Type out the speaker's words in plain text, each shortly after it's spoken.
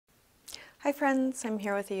Hi friends, I'm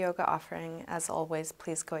here with a yoga offering. As always,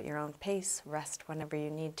 please go at your own pace, rest whenever you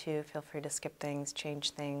need to, feel free to skip things, change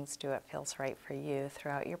things, do what feels right for you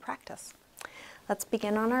throughout your practice. Let's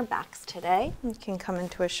begin on our backs today. You can come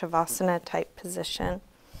into a savasana type position.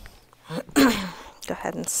 Go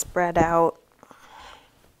ahead and spread out.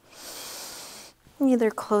 Either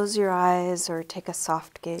close your eyes or take a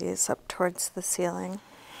soft gaze up towards the ceiling.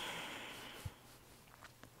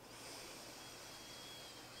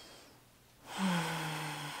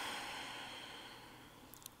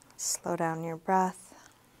 Slow down your breath.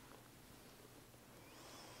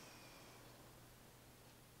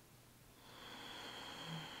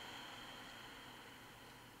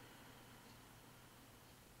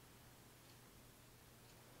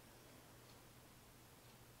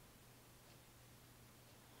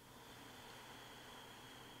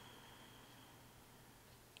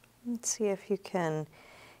 And see if you can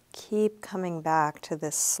keep coming back to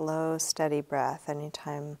this slow, steady breath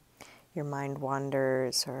anytime your mind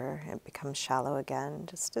wanders or it becomes shallow again.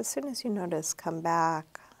 Just as soon as you notice, come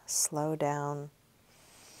back, slow down.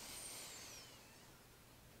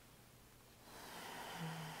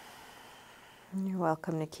 And you're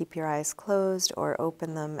welcome to keep your eyes closed or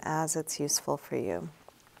open them as it's useful for you.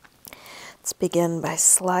 Let's begin by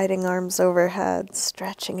sliding arms overhead,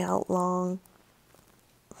 stretching out long.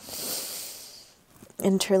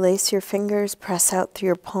 Interlace your fingers, press out through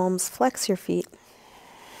your palms, flex your feet.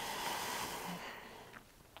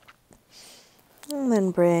 And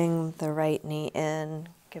then bring the right knee in,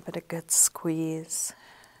 give it a good squeeze.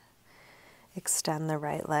 Extend the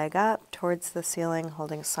right leg up towards the ceiling,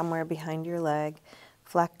 holding somewhere behind your leg.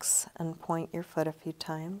 Flex and point your foot a few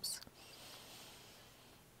times.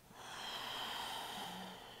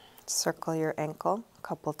 Circle your ankle a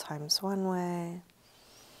couple times one way,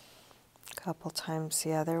 a couple times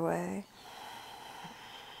the other way.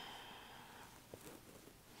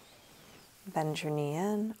 Bend your knee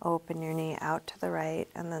in, open your knee out to the right,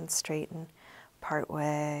 and then straighten part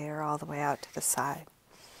way or all the way out to the side.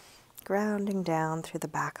 Grounding down through the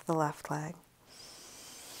back of the left leg.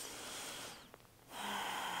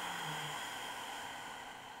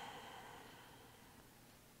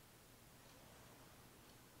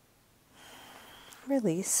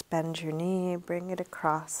 Release, bend your knee, bring it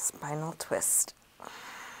across, spinal twist.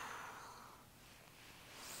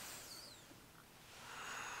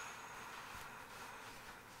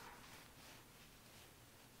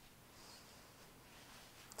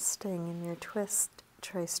 Staying in your twist,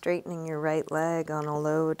 try straightening your right leg on a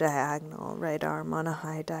low diagonal, right arm on a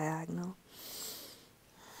high diagonal.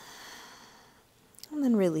 And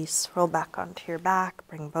then release, roll back onto your back,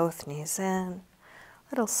 bring both knees in.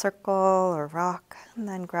 Little circle or rock, and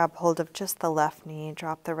then grab hold of just the left knee,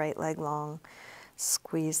 drop the right leg long,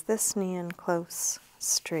 squeeze this knee in close,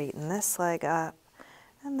 straighten this leg up,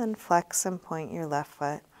 and then flex and point your left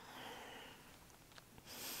foot.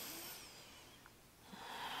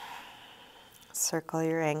 Circle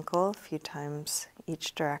your ankle a few times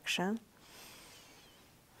each direction.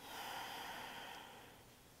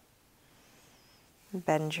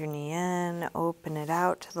 Bend your knee in, open it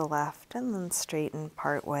out to the left, and then straighten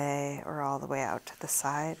part way or all the way out to the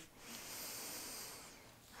side.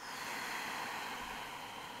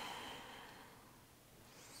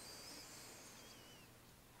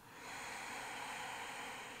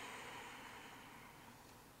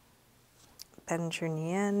 Bend your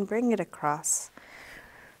knee in, bring it across.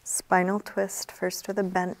 Spinal twist, first with a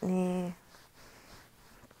bent knee.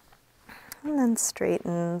 And then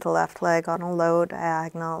straighten the left leg on a low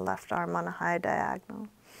diagonal, left arm on a high diagonal.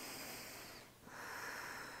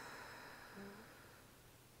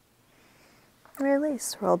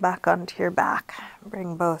 Release, roll back onto your back.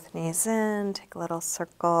 Bring both knees in, take a little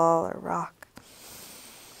circle or rock.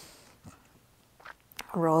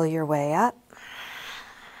 Roll your way up.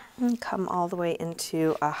 And come all the way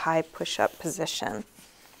into a high push-up position.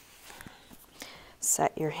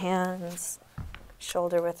 Set your hands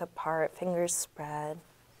shoulder width apart, fingers spread.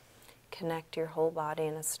 Connect your whole body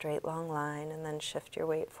in a straight long line and then shift your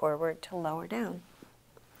weight forward to lower down.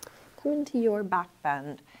 Come into your back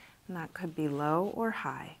bend, and that could be low or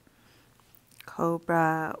high.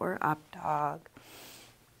 Cobra or up dog.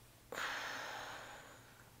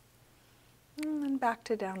 And then back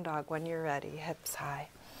to down dog when you're ready, hips high.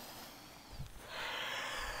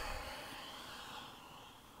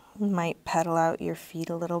 You might pedal out your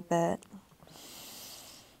feet a little bit.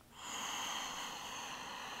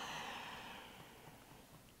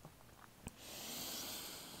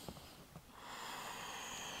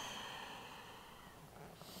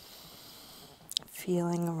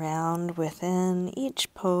 Feeling around within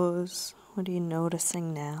each pose. What are you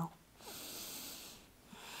noticing now?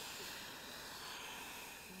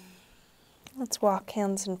 Let's walk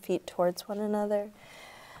hands and feet towards one another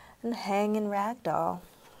and hang in ragdoll.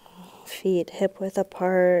 Feet hip-width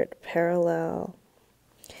apart, parallel.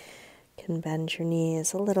 You can bend your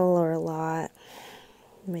knees a little or a lot.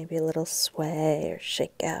 Maybe a little sway or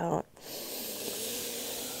shake out.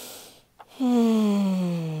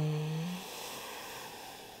 And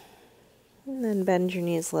then bend your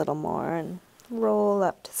knees a little more and roll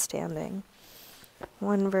up to standing.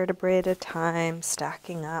 One vertebrae at a time,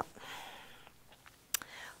 stacking up.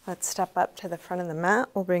 Let's step up to the front of the mat.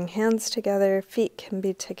 We'll bring hands together. Feet can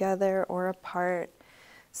be together or apart.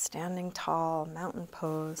 Standing tall, mountain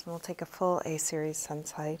pose. And we'll take a full A-series sun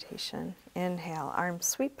salutation. Inhale, arms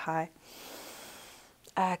sweep high.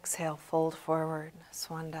 Exhale, fold forward,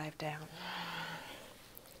 swan dive down.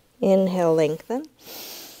 Inhale, lengthen.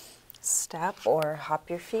 Step or hop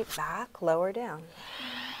your feet back, lower down.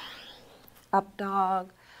 Up dog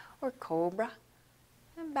or cobra.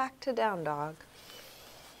 And back to down dog.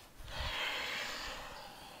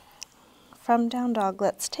 From down dog,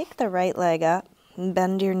 let's take the right leg up,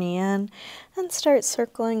 bend your knee in, and start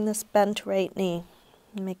circling this bent right knee,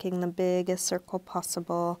 making the biggest circle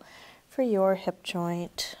possible for your hip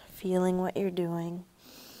joint, feeling what you're doing.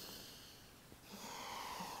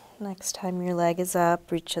 Next time your leg is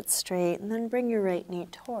up, reach it straight, and then bring your right knee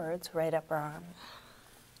towards right upper arm.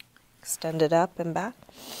 Extend it up and back.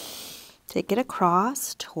 Take it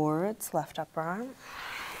across towards left upper arm.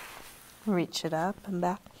 Reach it up and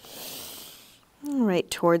back. Right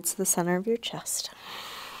towards the center of your chest.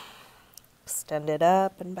 Extend it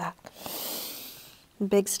up and back.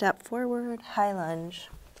 Big step forward, high lunge.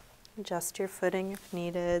 Adjust your footing if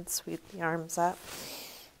needed. Sweep the arms up.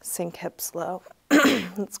 Sink hips low.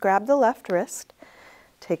 Let's grab the left wrist.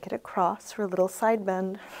 Take it across for a little side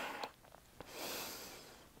bend.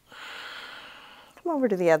 Come over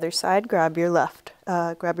to the other side. Grab your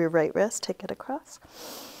right wrist. Take it across.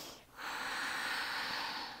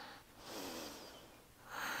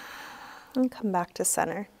 And come back to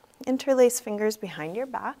center. Interlace fingers behind your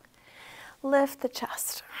back. Lift the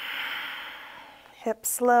chest.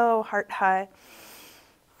 Hips low, heart high.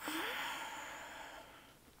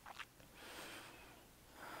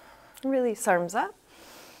 Release arms up.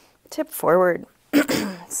 Tip forward.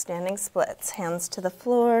 Standing splits. Hands to the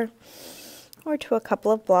floor or to a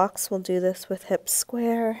couple of blocks. We'll do this with hips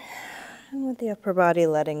square. And with the upper body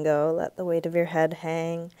letting go, let the weight of your head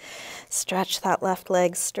hang. Stretch that left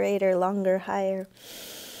leg straighter, longer, higher.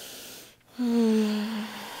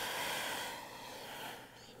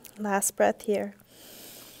 Last breath here.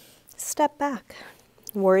 Step back.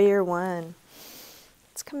 Warrior one.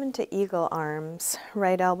 Let's come into eagle arms.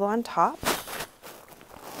 Right elbow on top.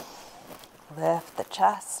 Lift the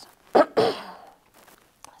chest.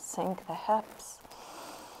 Sink the hips.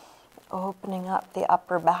 Opening up the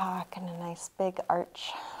upper back in a nice big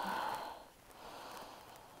arch.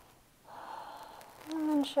 And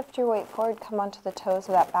then shift your weight forward, come onto the toes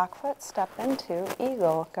of that back foot, step into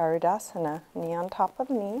Eagle Garudasana, knee on top of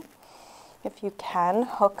knee. If you can,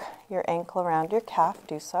 hook your ankle around your calf,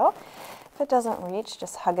 do so. If it doesn't reach,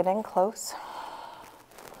 just hug it in close.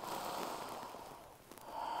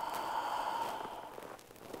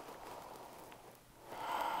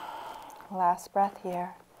 Last breath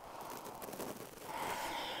here.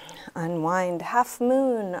 Unwind, half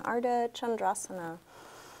moon, Ardha Chandrasana.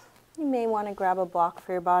 You may want to grab a block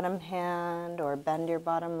for your bottom hand or bend your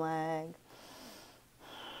bottom leg.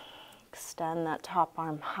 Extend that top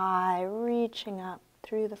arm high, reaching up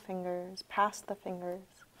through the fingers, past the fingers.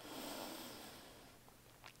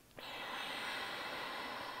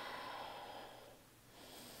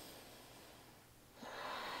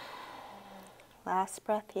 Last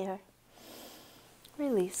breath here.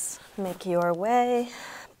 Release. Make your way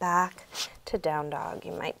back to down dog.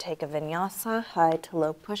 You might take a vinyasa, high to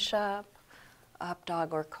low push-up, up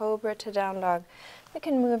dog or cobra to down dog. You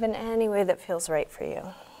can move in any way that feels right for you.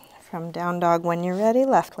 From down dog, when you're ready,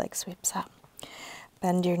 left leg sweeps up.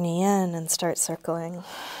 Bend your knee in and start circling.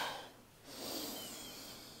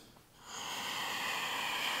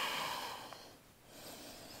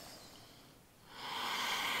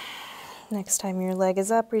 Next time your leg is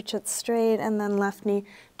up, reach it straight, and then left knee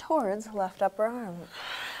towards left upper arm.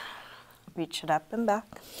 Reach it up and back.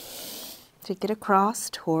 Take it across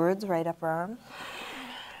towards right upper arm.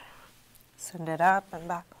 Send it up and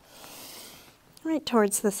back. Right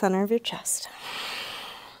towards the center of your chest.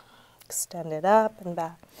 Extend it up and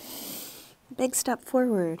back. Big step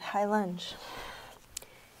forward, high lunge.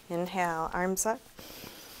 Inhale, arms up.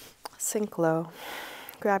 Sink low.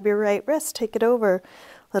 Grab your right wrist, take it over.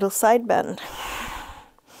 Little side bend.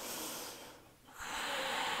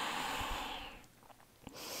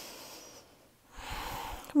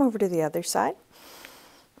 Come over to the other side.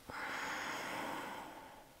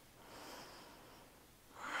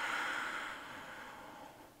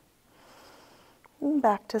 And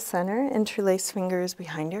back to center. Interlace fingers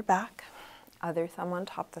behind your back. Other thumb on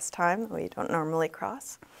top this time, that way you don't normally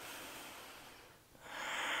cross.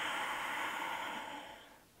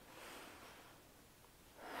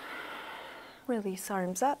 Release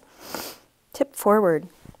arms up. Tip forward.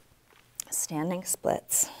 Standing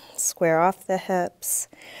splits. Square off the hips.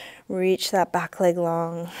 Reach that back leg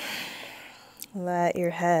long. Let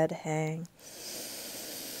your head hang.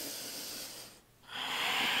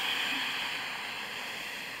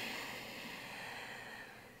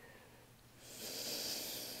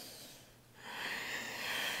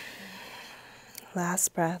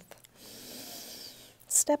 Last breath.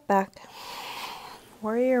 Step back.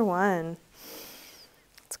 Warrior one.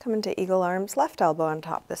 Let's come into eagle arms, left elbow on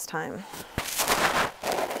top this time.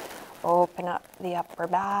 Open up the upper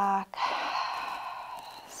back.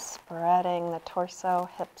 Spreading the torso,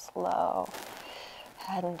 hips low,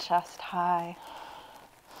 head and chest high.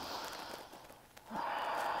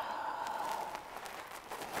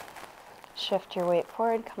 Shift your weight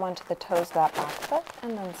forward, come onto the toes of that back foot,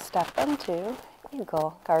 and then step into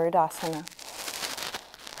Eagle Garudasana.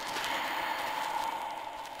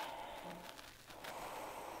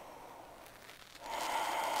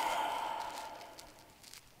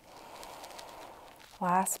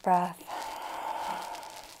 Last breath.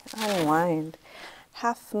 Unwind.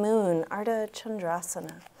 Half moon, Ardha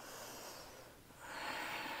Chandrasana.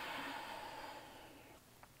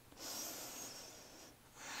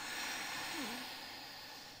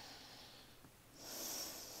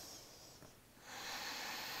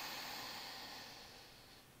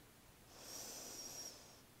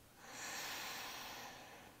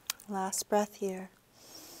 Last breath here.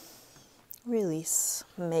 Release.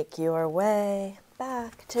 Make your way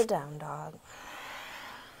back to down dog.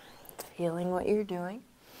 Feeling what you're doing.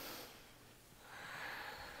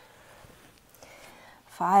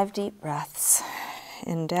 5 deep breaths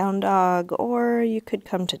in down dog, or you could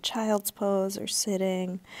come to child's pose or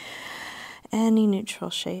sitting, any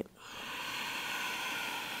neutral shape.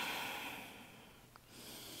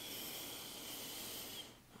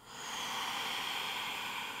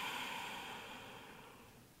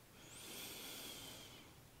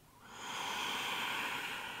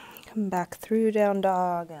 Come back through down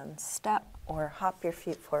dog and step or hop your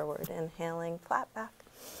feet forward. Inhaling, flat back.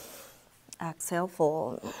 Exhale,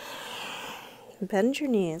 fold. Bend your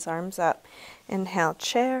knees, arms up. Inhale,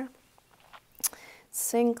 chair.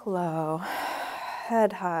 Sink low.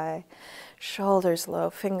 Head high. Shoulders low,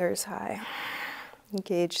 fingers high.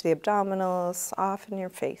 Engage the abdominals, soften your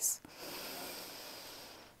face.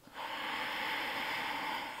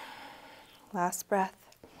 Last breath.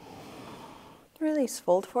 Release,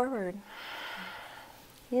 fold forward.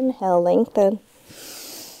 Inhale, lengthen.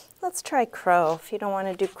 Let's try crow. If you don't want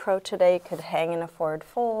to do crow today, you could hang in a forward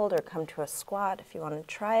fold or come to a squat if you want to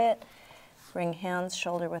try it. Bring hands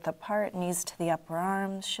shoulder width apart, knees to the upper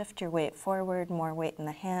arms. Shift your weight forward, more weight in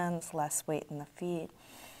the hands, less weight in the feet.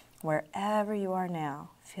 Wherever you are now,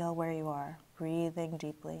 feel where you are, breathing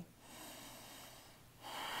deeply.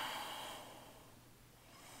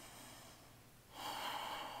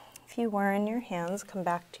 If you were in your hands, come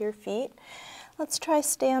back to your feet. Let's try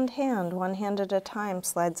stand hand, one hand at a time,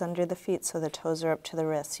 slides under the feet so the toes are up to the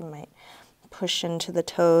wrists. You might push into the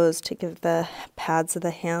toes to give the pads of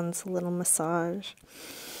the hands a little massage.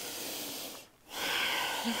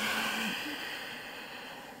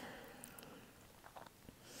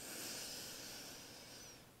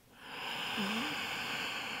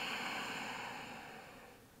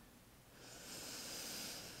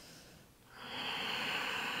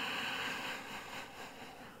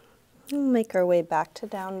 We'll make our way back to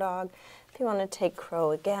down dog. If you want to take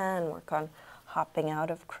crow again, work on hopping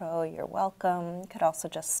out of crow, you're welcome. You could also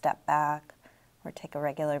just step back or take a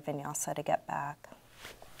regular vinyasa to get back.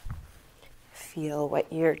 Feel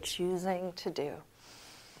what you're choosing to do.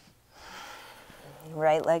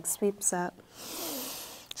 Right leg sweeps up.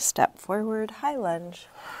 Step forward, high lunge.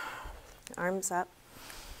 Arms up.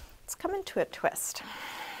 Let's come into a twist.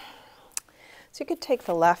 So you could take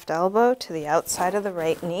the left elbow to the outside of the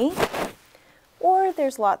right knee, or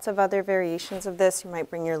there's lots of other variations of this. You might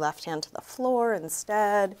bring your left hand to the floor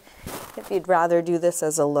instead. If you'd rather do this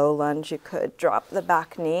as a low lunge, you could drop the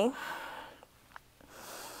back knee.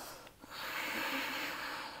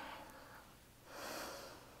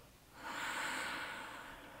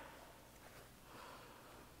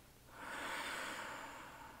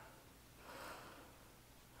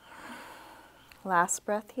 Last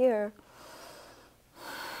breath here.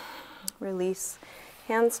 Release,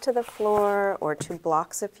 hands to the floor or to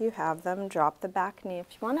blocks if you have them. Drop the back knee. If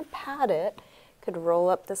you want to pad it, you could roll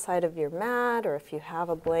up the side of your mat, or if you have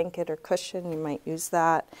a blanket or cushion, you might use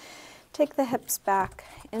that. Take the hips back,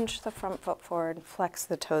 inch the front foot forward, flex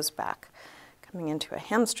the toes back, coming into a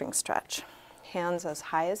hamstring stretch. Hands as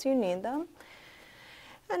high as you need them.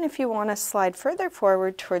 And if you want to slide further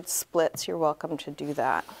forward towards splits, you're welcome to do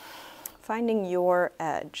that. Finding your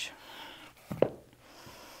edge.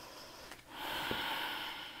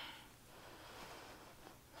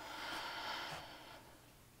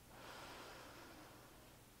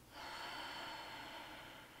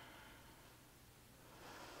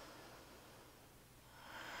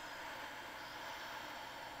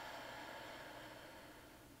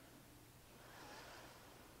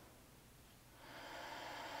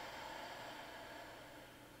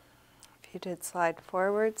 If you did slide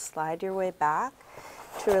forward, slide your way back.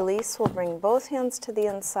 To release, we'll bring both hands to the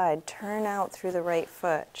inside, turn out through the right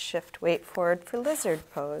foot, shift weight forward for lizard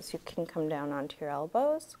pose. You can come down onto your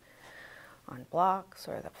elbows, on blocks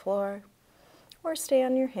or the floor, or stay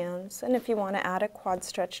on your hands. And if you want to add a quad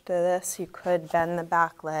stretch to this, you could bend the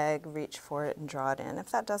back leg, reach for it, and draw it in. If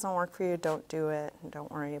that doesn't work for you, don't do it, and don't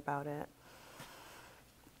worry about it.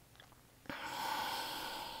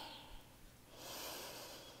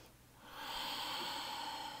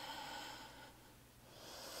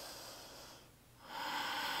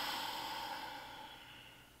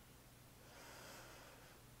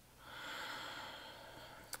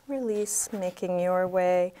 Release, making your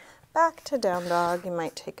way back to down dog. You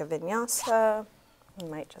might take a vinyasa. You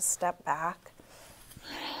might just step back.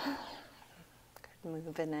 Could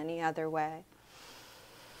move in any other way.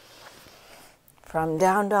 From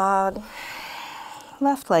down dog,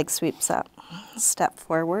 left leg sweeps up. Step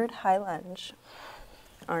forward, high lunge.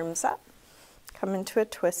 Arms up. Come into a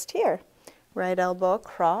twist here. Right elbow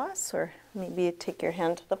across, or maybe you take your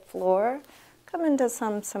hand to the floor. Come into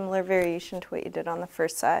some similar variation to what you did on the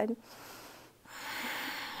first side.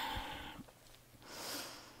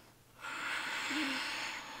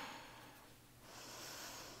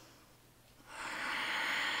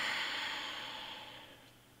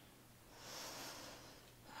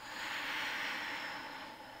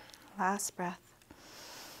 Last breath.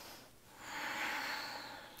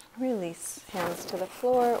 Release, hands to the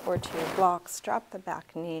floor or to your blocks. Drop the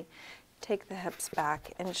back knee. Take the hips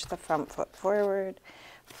back, inch the front foot forward,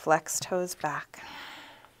 flex toes back.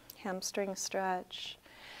 Hamstring stretch,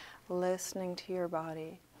 listening to your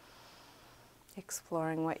body,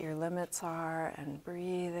 exploring what your limits are and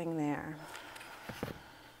breathing there.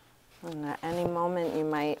 And at any moment you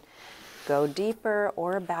might go deeper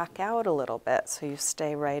or back out a little bit so you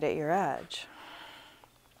stay right at your edge.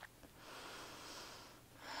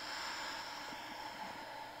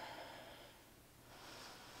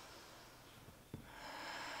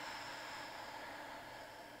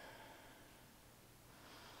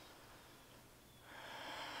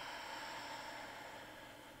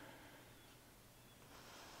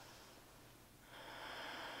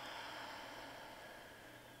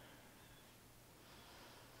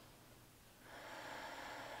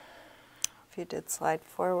 If you did slide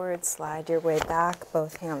forward, slide your way back,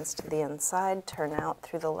 both hands to the inside, turn out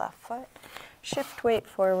through the left foot. Shift weight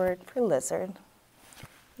forward for lizard.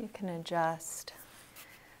 You can adjust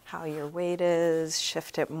how your weight is,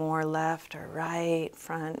 shift it more left or right,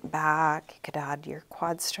 front, back. You could add your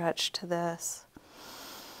quad stretch to this.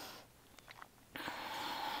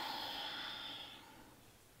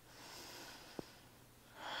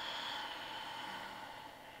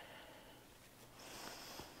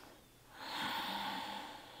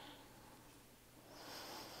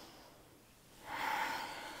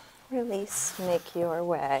 Release, make your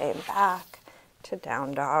way back to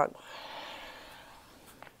down dog.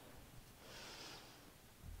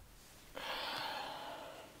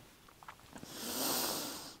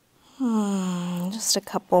 Just a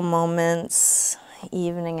couple moments,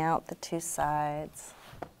 evening out the two sides.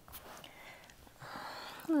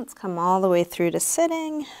 Let's come all the way through to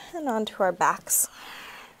sitting and onto our backs.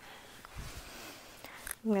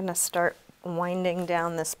 I'm going to start winding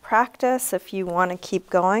down this practice. If you want to keep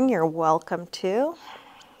going, you're welcome to.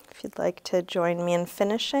 If you'd like to join me in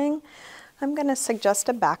finishing, I'm going to suggest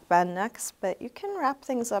a back bend next, but you can wrap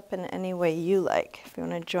things up in any way you like. If you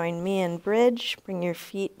want to join me in bridge, bring your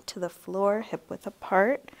feet to the floor, hip width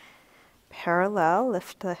apart, parallel,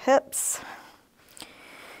 lift the hips,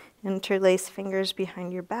 interlace fingers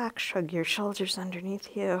behind your back, shrug your shoulders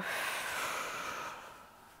underneath you.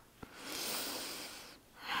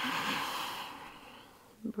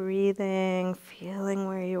 Breathing, feeling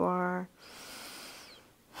where you are.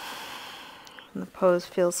 When the pose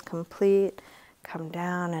feels complete, Come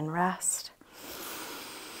down and rest.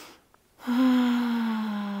 If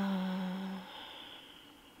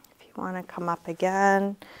you want to come up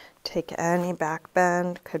again, take any back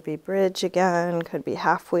bend. Could be bridge again, could be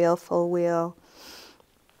half wheel, full wheel,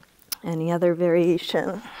 any other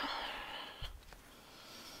variation.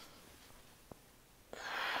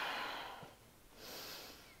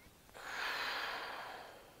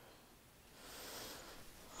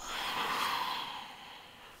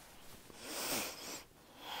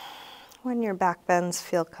 When your back bends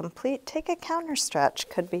feel complete, take a counter stretch.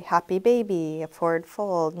 Could be happy baby, a forward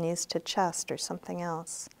fold, knees to chest, or something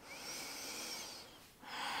else.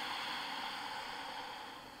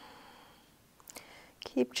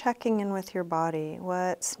 Keep checking in with your body.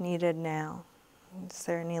 What's needed now? Is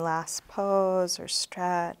there any last pose or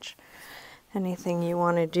stretch? Anything you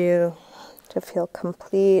want to do to feel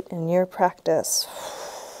complete in your practice?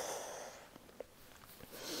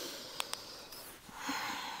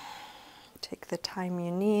 Take the time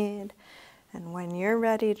you need, and when you're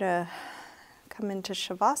ready to come into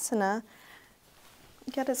Shavasana,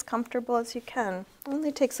 get as comfortable as you can. It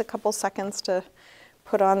only takes a couple seconds to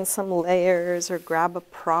put on some layers or grab a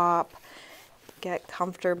prop, get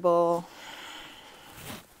comfortable.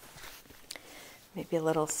 Maybe a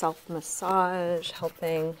little self-massage,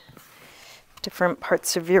 helping different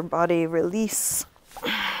parts of your body release.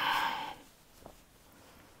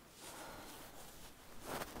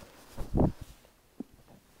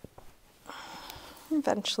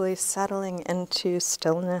 Eventually settling into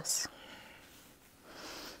stillness.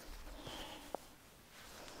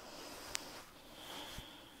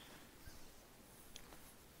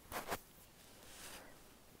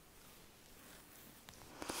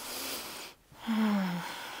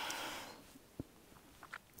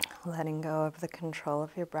 Letting go of the control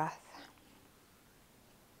of your breath.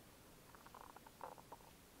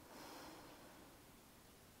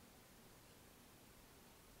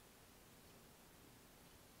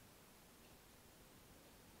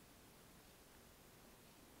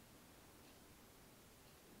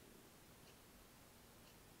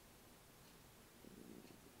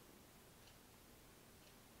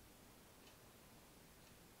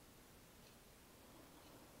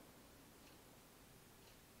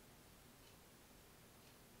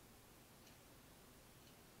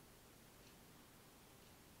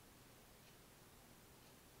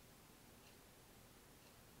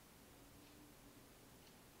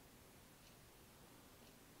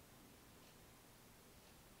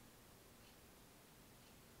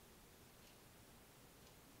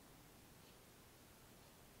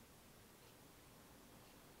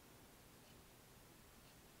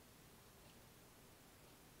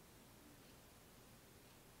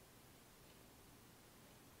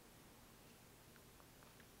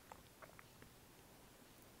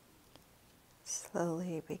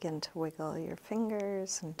 Slowly begin to wiggle your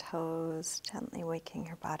fingers and toes, gently waking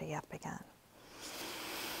your body up again.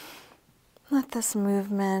 Let this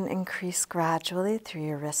movement increase gradually through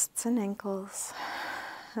your wrists and ankles,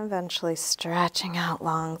 eventually stretching out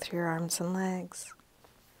long through your arms and legs.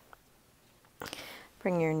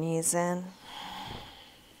 Bring your knees in,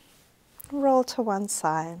 roll to one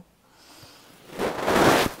side,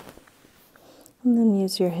 and then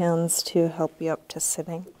use your hands to help you up to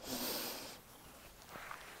sitting.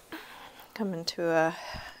 Come into a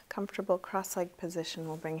comfortable cross-legged position.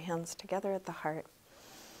 We'll bring hands together at the heart.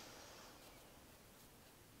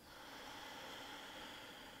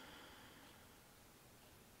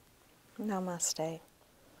 Namaste.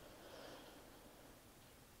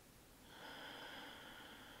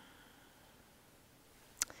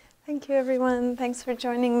 Thank you, everyone. Thanks for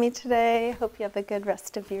joining me today. Hope you have a good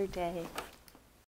rest of your day.